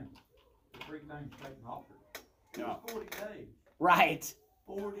three things. The three things taken off her. It No. was 40 days. Right.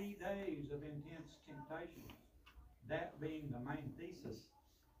 40 days of intense temptation. That being the main thesis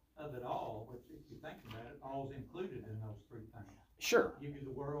of it all, which if you think about it, all's included in those three things. Sure. Give you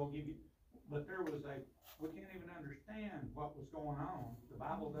the world, but there was we can't even understand what was going on. The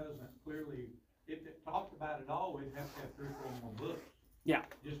Bible doesn't clearly, if it talked about it all, we'd have to have 3 or 4 more books. Yeah.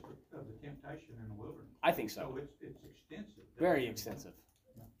 Just of the temptation in the wilderness. I think so. So it's extensive. Very extensive.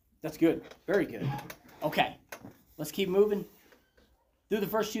 That's good. Very good. Okay. Let's keep moving. Through the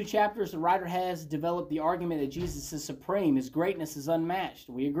first 2 chapters, the writer has developed the argument that Jesus is supreme. His greatness is unmatched.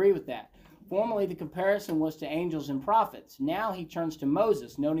 We agree with that. Formerly, the comparison was to angels and prophets. Now he turns to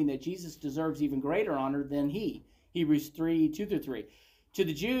Moses, noting that Jesus deserves even greater honor than he. Hebrews 3, 2-3. To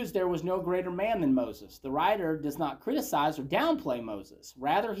the Jews, there was no greater man than Moses. The writer does not criticize or downplay Moses.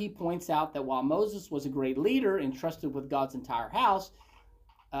 Rather, he points out that while Moses was a great leader entrusted with God's entire house,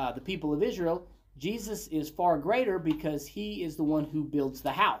 the people of Israel, Jesus is far greater because he is the one who builds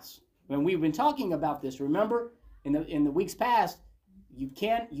the house. When we've been talking about this, remember, in the weeks past, you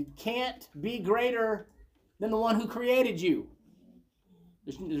can't be greater than the one who created you.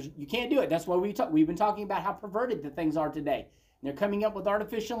 You can't do it. That's why we've been talking about how perverted the things are today. And they're coming up with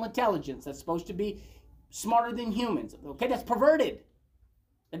artificial intelligence that's supposed to be smarter than humans. Okay, that's perverted.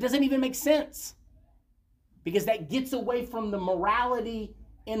 That doesn't even make sense. Because that gets away from the morality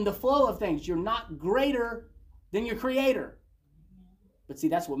in the flow of things. You're not greater than your creator. But see,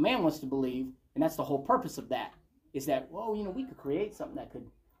 that's what man wants to believe, and that's the whole purpose of that. Is that, well, we could create something that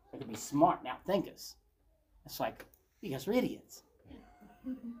could be smart and outthink us. It's like, you guys are idiots.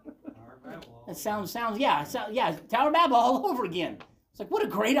 It sounds, yeah, Tower of Babel all over again. It's like, what a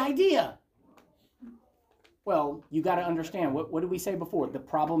great idea. Well, you got to understand, what did we say before? The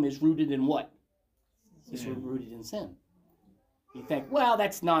problem is rooted in what? It's rooted in sin. You think, well,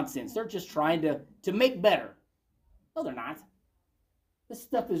 that's nonsense. They're just trying to make better. No, they're not. This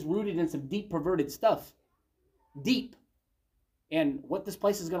stuff is rooted in some deep perverted stuff. Deep. And what this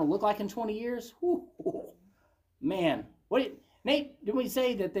place is going to look like in 20 years? Whew, man. Nate, didn't we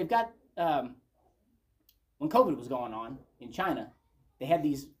say that they've got, when COVID was going on in China, they had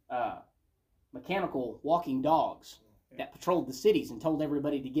these mechanical walking dogs that patrolled the cities and told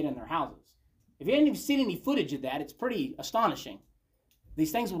everybody to get in their houses. If you hadn't even seen any footage of that, it's pretty astonishing.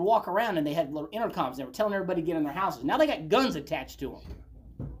 These things would walk around and they had little intercoms. They were telling everybody to get in their houses. Now they got guns attached to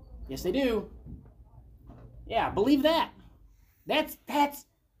them. Yes, they do. Yeah, believe that. That's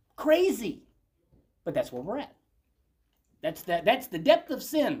crazy. But that's where we're at. That's the depth of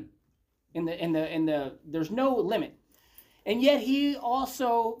sin. There's no limit. And yet he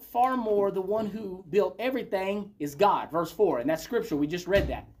also, far more, the one who built everything is God. Verse 4, and that's scripture. We just read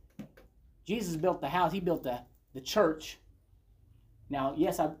that. Jesus built the house. He built the church. Now,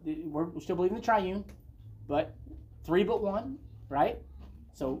 yes, we're still believing the triune, but 3 but 1, right?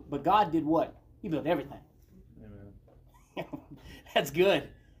 So, but God did what? He built everything. Amen. That's good.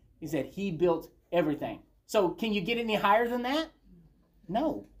 He said he built everything. So, can you get any higher than that?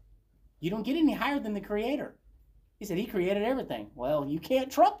 No. You don't get any higher than the Creator. He said he created everything. Well, you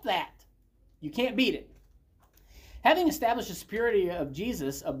can't trump that. You can't beat it. Having established the superiority of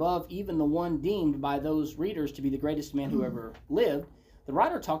Jesus above even the one deemed by those readers to be the greatest man who ever lived, the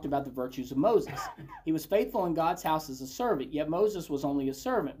writer talked about the virtues of Moses. He was faithful in God's house as a servant, yet Moses was only a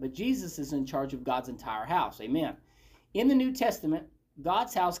servant, but Jesus is in charge of God's entire house. Amen. In the New Testament,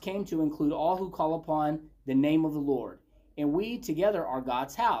 God's house came to include all who call upon the name of the Lord, and we together are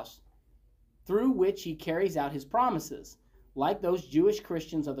God's house, through which he carries out his promises. Like those Jewish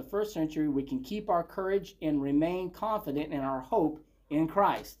Christians of the first century, we can keep our courage and remain confident in our hope in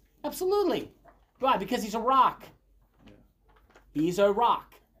Christ. Absolutely. Why? Because he's a rock. Yeah. He's a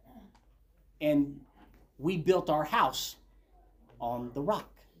rock. And we built our house on the rock.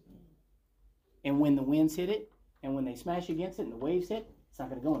 And when the winds hit it, and when they smash against it and the waves hit, it's not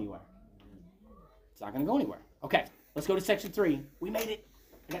going to go anywhere. It's not going to go anywhere. Okay, let's go to section 3. We made it.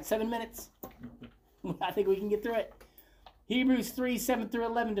 I got 7 minutes. I think we can get through it. Hebrews 3,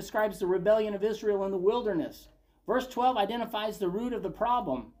 7-11 describes the rebellion of Israel in the wilderness. Verse 12 identifies the root of the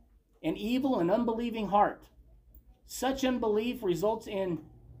problem, an evil and unbelieving heart. Such unbelief results in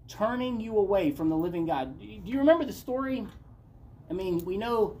turning you away from the living God. Do you remember the story? I mean, we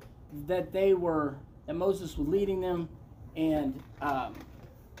know that that Moses was leading them, and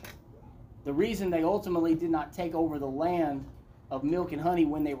the reason they ultimately did not take over the land of milk and honey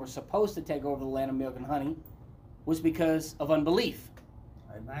when they were supposed to take over the land of milk and honey was because of unbelief.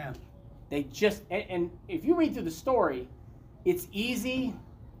 Amen. They just, and if you read through the story, it's easy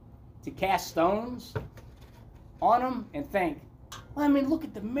to cast stones on them and think, well, I mean, look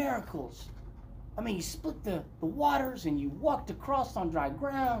at the miracles. I mean, you split the waters and you walked across on dry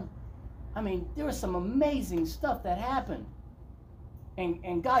ground. I mean, there was some amazing stuff that happened.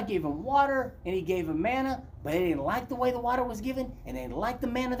 And God gave them water and he gave them manna, but they didn't like the way the water was given, and they didn't like the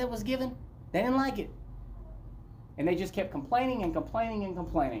manna that was given. They didn't like it. And they just kept complaining and complaining and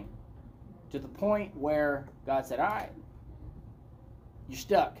complaining to the point where God said, all right, you're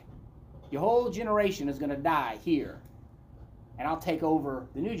stuck. Your whole generation is going to die here. And I'll take over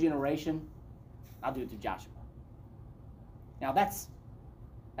the new generation. I'll do it through Joshua. Now that's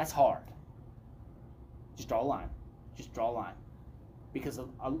hard. Just draw a line. Just draw a line. Because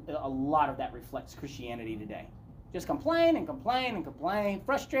a lot of that reflects Christianity today. Just complain and complain and complain.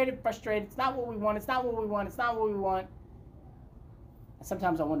 Frustrated. It's not what we want. It's not what we want. It's not what we want. And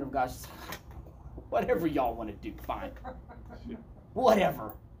sometimes I wonder if God's just, whatever y'all want to do, fine.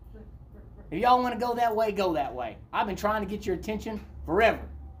 Whatever. If y'all want to go that way, go that way. I've been trying to get your attention forever,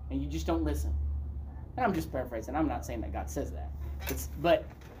 and you just don't listen. And I'm just paraphrasing. I'm not saying that God says that. But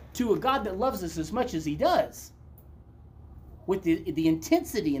to a God that loves us as much as he does, with the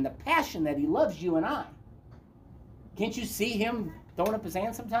intensity and the passion that he loves you and I, can't you see him throwing up his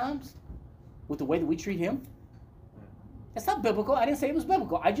hand sometimes with the way that we treat him? That's not biblical. I didn't say it was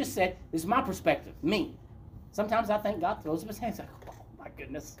biblical. I just said, this is my perspective, me. Sometimes I think God throws up his hands like, oh my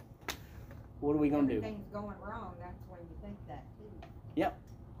goodness, what are we going to do? Everything's going wrong, that's when you think that too. Yep.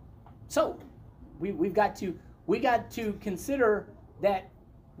 So, we got to consider that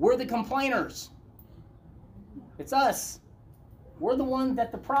we're the complainers. It's us. We're the one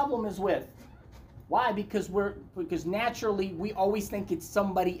that the problem is with. Why? Because naturally we always think it's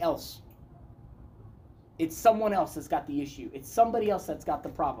somebody else. It's someone else that's got the issue. It's somebody else that's got the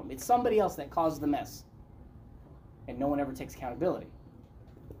problem. It's somebody else that caused the mess. And no one ever takes accountability.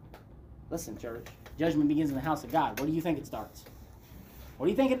 Listen, church, judgment begins in the house of God. Where do you think it starts? Where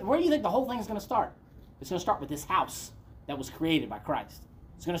do you think the whole thing is going to start? It's going to start with this house that was created by Christ.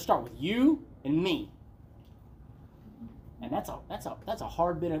 It's going to start with you and me. And that's a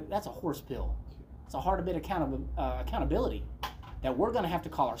hard bit. That's a horse pill. It's a hard bit of accountability that we're going to have to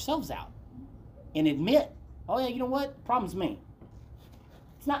call ourselves out and admit, oh yeah, you know what? The problem's me.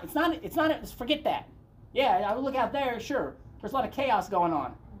 It's not. Forget that. Yeah, I would look out there. Sure, there's a lot of chaos going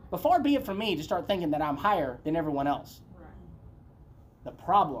on. But far be it from me to start thinking that I'm higher than everyone else. Right. The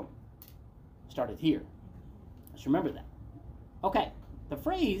problem started here. Let's remember that. Okay, the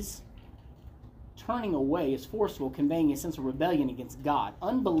phrase turning away is forceful, conveying a sense of rebellion against God.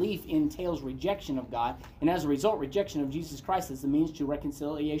 Unbelief entails rejection of God, and as a result, rejection of Jesus Christ as the means to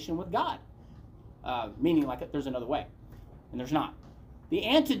reconciliation with God. Meaning like there's another way, and there's not. The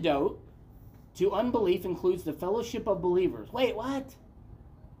antidote to unbelief includes the fellowship of believers. Wait, what?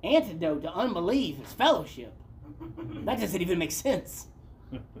 Antidote to unbelief is fellowship. That doesn't even make sense.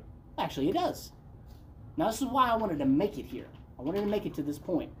 Actually, it does. Now, this is why I wanted to make it here. I wanted to make it to this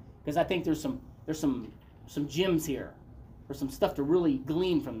point, because I think there's some gems here. There's some stuff to really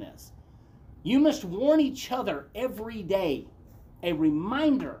glean from this. You must warn each other every day. A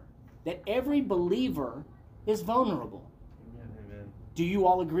reminder that every believer is vulnerable. Amen. Do you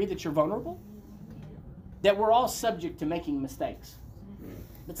all agree that you're vulnerable? That we're all subject to making mistakes.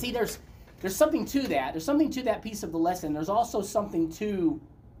 But see, there's something to that. There's something to that piece of the lesson. There's also something to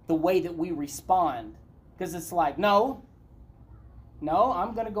the way that we respond. Because it's like, no,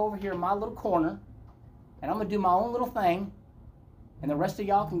 I'm going to go over here in my little corner, and I'm going to do my own little thing, and the rest of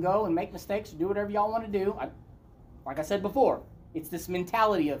y'all can go and make mistakes or do whatever y'all want to do. Like I said before, it's this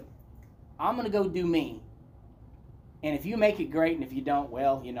mentality of, I'm going to go do me. And if you make it, great, and if you don't,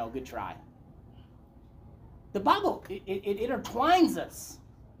 well, good try. The Bible, it intertwines us.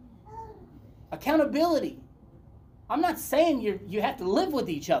 Accountability. I'm not saying you have to live with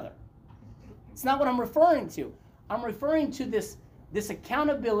each other. It's not what I'm referring to. I'm referring to this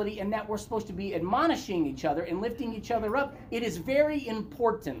accountability, and that we're supposed to be admonishing each other and lifting each other up. It is very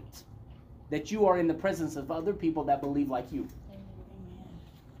important that you are in the presence of other people that believe like you.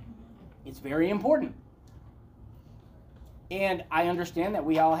 It's very important. And I understand that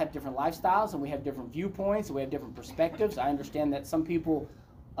we all have different lifestyles, and we have different viewpoints, and we have different perspectives. I understand that some people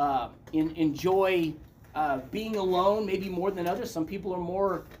enjoy being alone maybe more than others. Some people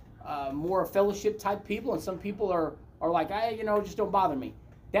are more fellowship type people, and some people are like, just don't bother me.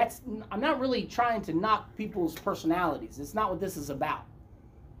 I'm not really trying to knock people's personalities. It's not what this is about.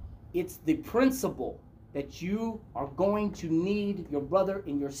 It's the principle that you are going to need your brother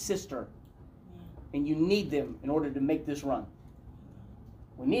and your sister, and you need them in order to make this run.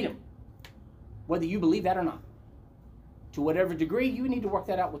 We need them, whether you believe that or not. To whatever degree, you need to work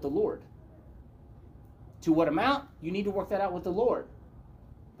that out with the Lord. To what amount, you need to work that out with the Lord.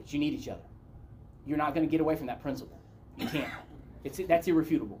 But you need each other. you're not going to get away from that principle. You can't. That's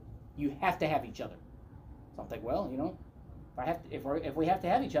irrefutable. You have to have each other. So I'm thinking, well, you know, if we have to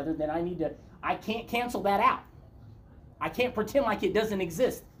have each other, then I can't cancel that out. I can't pretend like it doesn't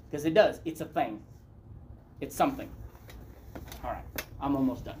exist, because it does. It's a thing. It's something. All right, I'm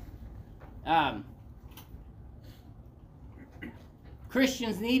almost done.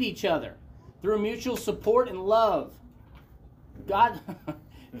 Christians need each other through mutual support and love. God,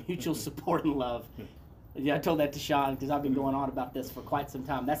 mutual support and love. Yeah, I told that to Sean because I've been going on about this for quite some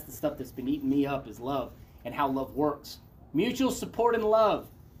time. That's the stuff that's been eating me up, is love and how love works. Mutual support and love.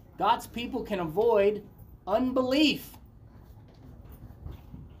 God's people can avoid unbelief.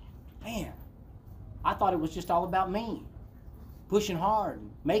 Man, I thought it was just all about me. Pushing hard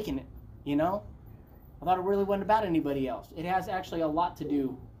and making it, you know. I thought it really wasn't about anybody else. It has actually a lot to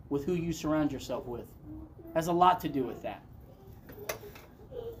do with who you surround yourself with. It has a lot to do with that.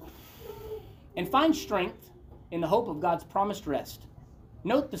 And find strength in the hope of God's promised rest.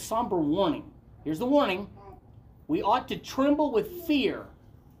 Note the somber warning. Here's the warning. We ought to tremble with fear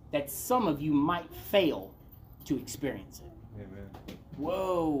that some of you might fail to experience it. Amen.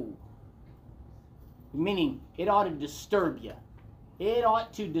 Whoa. Meaning, it ought to disturb you. It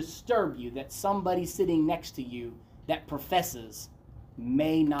ought to disturb you that somebody sitting next to you that professes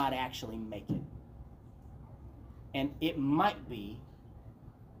may not actually make it. And it might be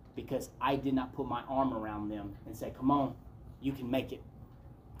because I did not put my arm around them and say, come on, you can make it.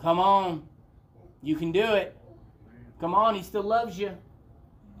 Come on, you can do it. Come on, he still loves you.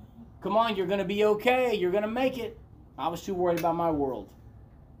 Come on, you're going to be okay. You're going to make it. I was too worried about my world.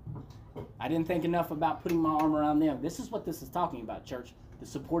 I didn't think enough about putting my arm around them. This is what this is talking about, church. The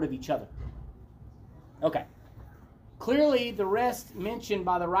support of each other. Okay. Clearly, the rest mentioned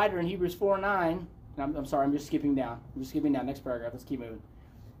by the writer in Hebrews 4:9, I'm sorry, I'm just skipping down. Next paragraph. Let's keep moving.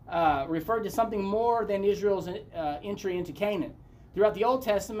 Referred to something more than Israel's entry into Canaan. Throughout the Old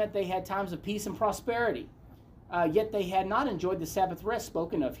Testament, they had times of peace and prosperity. Yet they had not enjoyed the Sabbath rest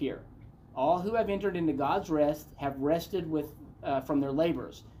spoken of here. All who have entered into God's rest have rested from their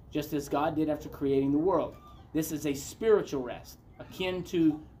labors, just as God did after creating the world. This is a spiritual rest, akin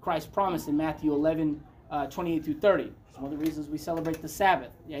to Christ's promise in Matthew 11, 28 through 30. It's one of the reasons we celebrate the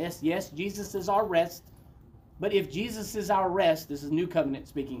Sabbath. Yes, Jesus is our rest. But if Jesus is our rest, this is New Covenant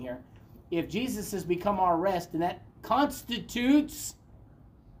speaking here, if Jesus has become our rest, then that constitutes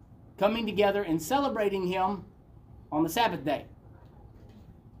coming together and celebrating him on the Sabbath day.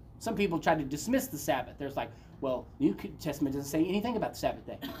 Some people try to dismiss the Sabbath. There's like, well, New Testament doesn't say anything about the Sabbath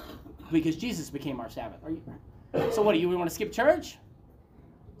day because Jesus became our Sabbath. So what do you want to skip church?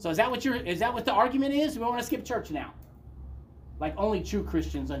 So is that what the argument is? We want to skip church now. Like only true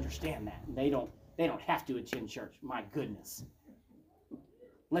Christians understand that. They don't have to attend church. My goodness.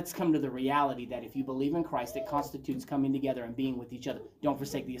 Let's come to the reality that if you believe in Christ, it constitutes coming together and being with each other. Don't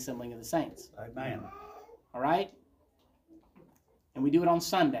forsake the assembling of the saints. Amen. All right? And we do it on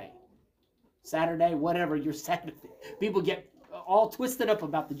Sunday, Saturday, whatever your Saturday. People get all twisted up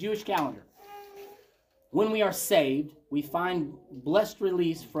about the Jewish calendar. When we are saved, we find blessed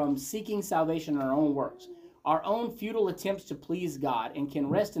release from seeking salvation in our own works, our own futile attempts to please God, and can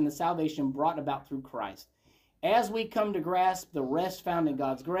rest in the salvation brought about through Christ. As we come to grasp the rest found in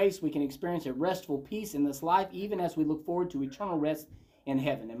God's grace, we can experience a restful peace in this life, even as we look forward to eternal rest in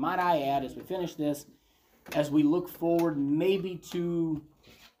heaven. And might I add, as we finish this, as we look forward maybe to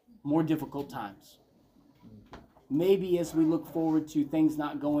more difficult times. Maybe as we look forward to things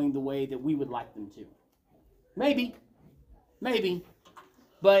not going the way that we would like them to. Maybe.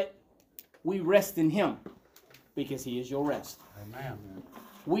 But we rest in him because he is your rest. Amen.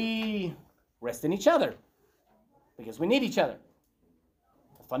 We rest in each other because we need each other.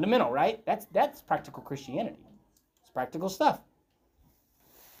 Fundamental, right? That's practical Christianity. It's practical stuff.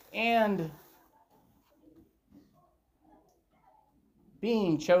 And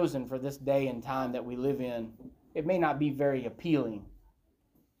being chosen for this day and time that we live in, it may not be very appealing,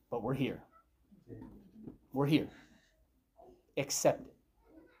 but we're here. We're here. Accept it.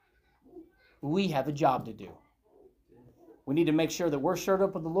 We have a job to do. We need to make sure that we're stirred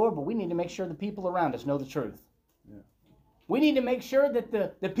up with the Lord, but we need to make sure the people around us know the truth. Yeah. We need to make sure that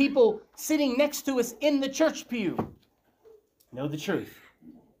the people sitting next to us in the church pew know the truth.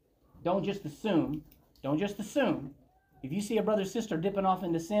 Don't just assume. If you see a brother or sister dipping off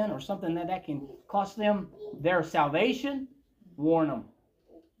into sin or something that can cost them their salvation, warn them.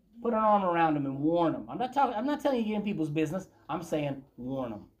 Put an arm around them and warn them. I'm not telling you to get in people's business. I'm saying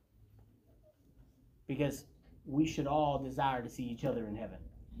warn them. Because we should all desire to see each other in heaven,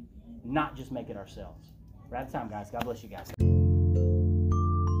 not just make it ourselves. We're out of time, guys. God bless you guys.